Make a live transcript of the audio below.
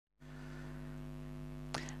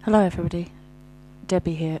Hello everybody,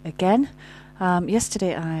 Debbie here again.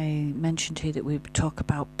 Yesterday I mentioned to you that we would talk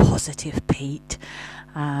about Positive Pete,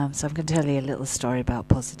 so I'm going to tell you a little story about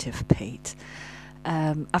Positive Pete.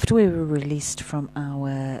 After we were released from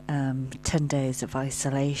our 10 days of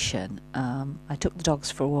isolation, I took the dogs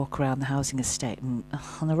for a walk around the housing estate, and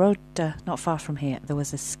on the road not far from here there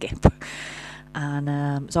was a skip.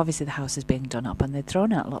 And so obviously the house is being done up, and they'd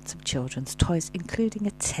thrown out lots of children's toys, including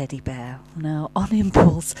a teddy bear. Now, on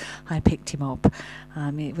impulse, I picked him up.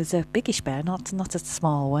 It was a biggish bear, not a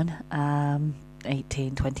small one,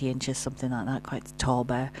 18, 20 inches, something like that, quite a tall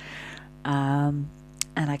bear.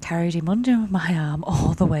 And I carried him under my arm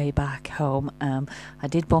all the way back home. I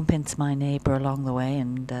did bump into my neighbour along the way,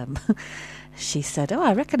 and she said, "Oh,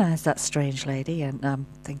 I recognise that strange lady." And I'm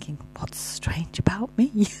thinking, what's strange about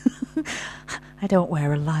me? I don't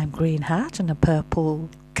wear a lime green hat and a purple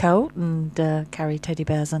coat and carry teddy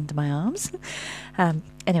bears under my arms.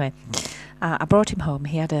 Anyway, I brought him home.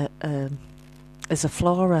 He had a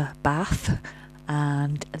Zoflora bath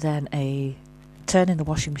and then a turn in the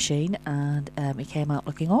washing machine, and he came out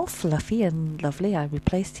looking all fluffy and lovely. I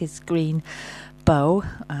replaced his green bow,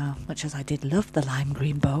 much as I did love the lime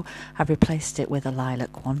green bow. I replaced it with a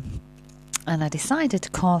lilac one, and I decided to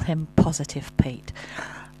call him Positive Pete,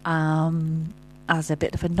 as a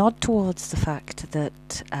bit of a nod towards the fact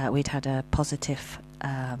that we'd had a positive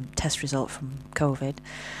test result from COVID,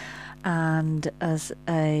 and as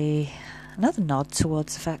another nod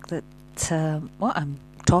towards the fact that what I'm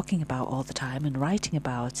talking about all the time and writing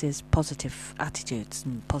about is positive attitudes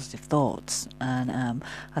and positive thoughts, and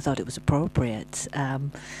I thought it was appropriate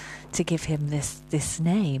to give him this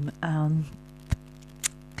name.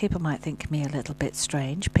 People might think me a little bit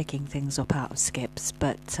strange picking things up out of skips,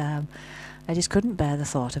 but I just couldn't bear the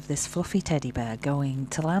thought of this fluffy teddy bear going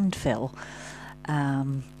to landfill.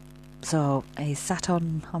 So he sat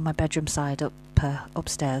on my bedroom side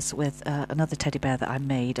upstairs with another teddy bear that I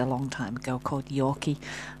made a long time ago called Yorkie.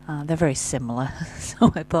 They're very similar,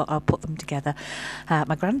 so I thought I'll put them together.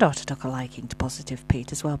 My granddaughter took a liking to Positive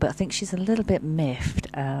Pete as well, but I think she's a little bit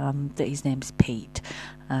miffed that his name's Pete.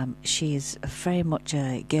 She's very much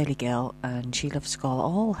a girly girl, and she loves to call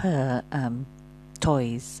all her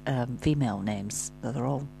toys female names. They're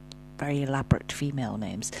all very elaborate female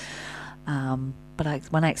names. But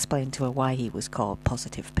when I explained to her why he was called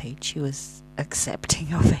Positive Pete, she was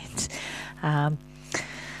accepting of it.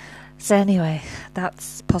 So anyway,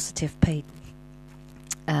 that's Positive Pete.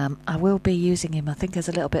 I will be using him, I think, as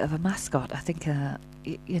a little bit of a mascot. I think,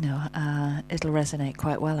 it'll resonate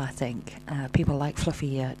quite well, I think. People like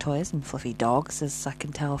fluffy toys and fluffy dogs, as I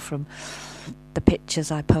can tell from the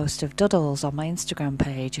pictures I post of Doodles on my Instagram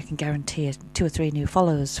page. I can guarantee 2 or 3 new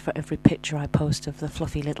follows for every picture I post of the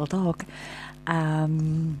fluffy little dog.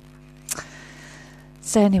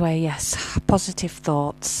 So anyway, yes, positive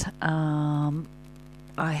thoughts.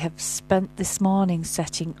 I have spent this morning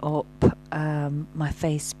setting up my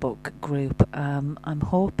Facebook group. I'm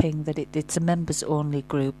hoping that it's a members-only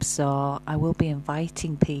group, so I will be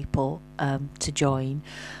inviting people to join.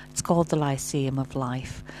 It's called the Lyceum of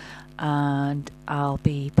Life, and I'll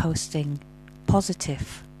be posting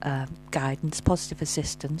positive guidance, positive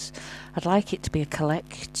assistance. I'd like it to be a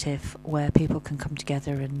collective where people can come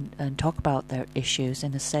together and talk about their issues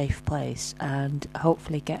in a safe place, and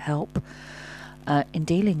hopefully get help in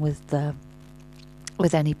dealing with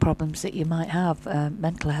any problems that you might have.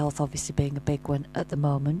 Mental health obviously being a big one at the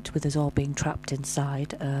moment, with us all being trapped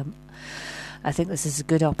inside. I think this is a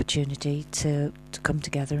good opportunity to come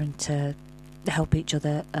together and to help each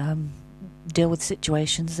other deal with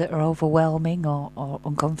situations that are overwhelming or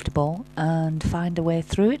uncomfortable, and find a way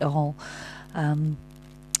through it all.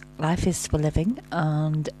 Life is for living,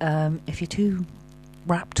 and if you're too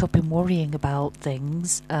wrapped up in worrying about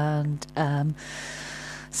things and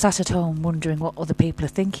sat at home wondering what other people are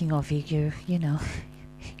thinking of you,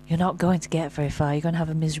 you're not going to get very far. You're going to have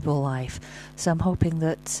a miserable life. So I'm hoping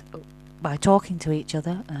that by talking to each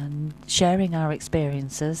other and sharing our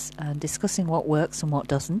experiences and discussing what works and what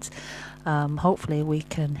doesn't, hopefully we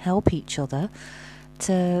can help each other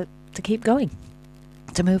to keep going,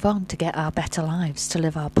 to move on, to get our better lives, to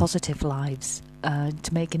live our positive lives,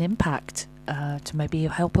 to make an impact, to maybe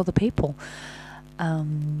help other people.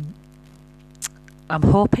 I'm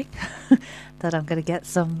hoping that I'm going to get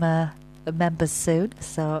some members soon,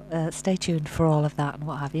 so stay tuned for all of that and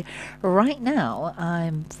what have you. Right now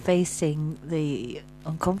I'm facing the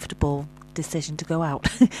uncomfortable decision to go out.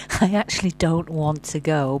 I actually don't want to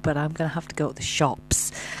go, but I'm going to have to go to the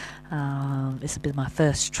shops. This will be my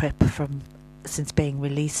first trip since being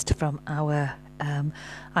released from our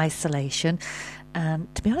isolation.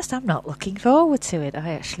 And to be honest, I'm not looking forward to it.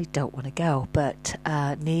 I actually don't want to go, but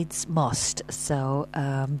needs must. So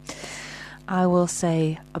I will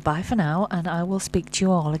say bye for now, and I will speak to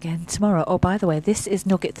you all again tomorrow. Oh, by the way, this is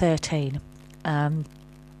Nugget 13.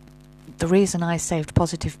 The reason I saved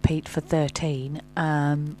Positive Pete for 13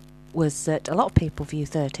 was that a lot of people view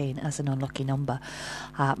 13 as an unlucky number.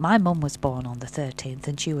 My mum was born on the 13th,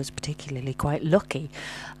 and she was particularly quite lucky.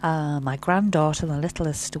 My granddaughter, the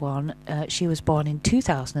littlest one, she was born in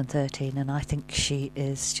 2013, and I think she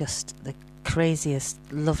is just the craziest,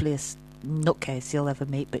 loveliest nutcase you'll ever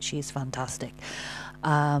meet, but she's fantastic.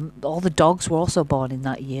 All the dogs were also born in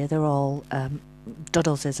that year. They're all...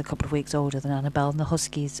 Duddles is a couple of weeks older than Annabelle, and the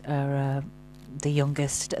Huskies are the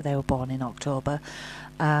youngest. They were born in October.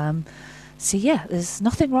 So yeah, there's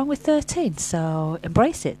nothing wrong with 13, so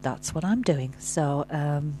embrace it. That's what I'm doing. So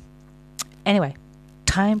anyway,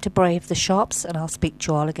 time to brave the shops, and I'll speak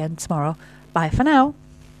to you all again tomorrow. Bye for now.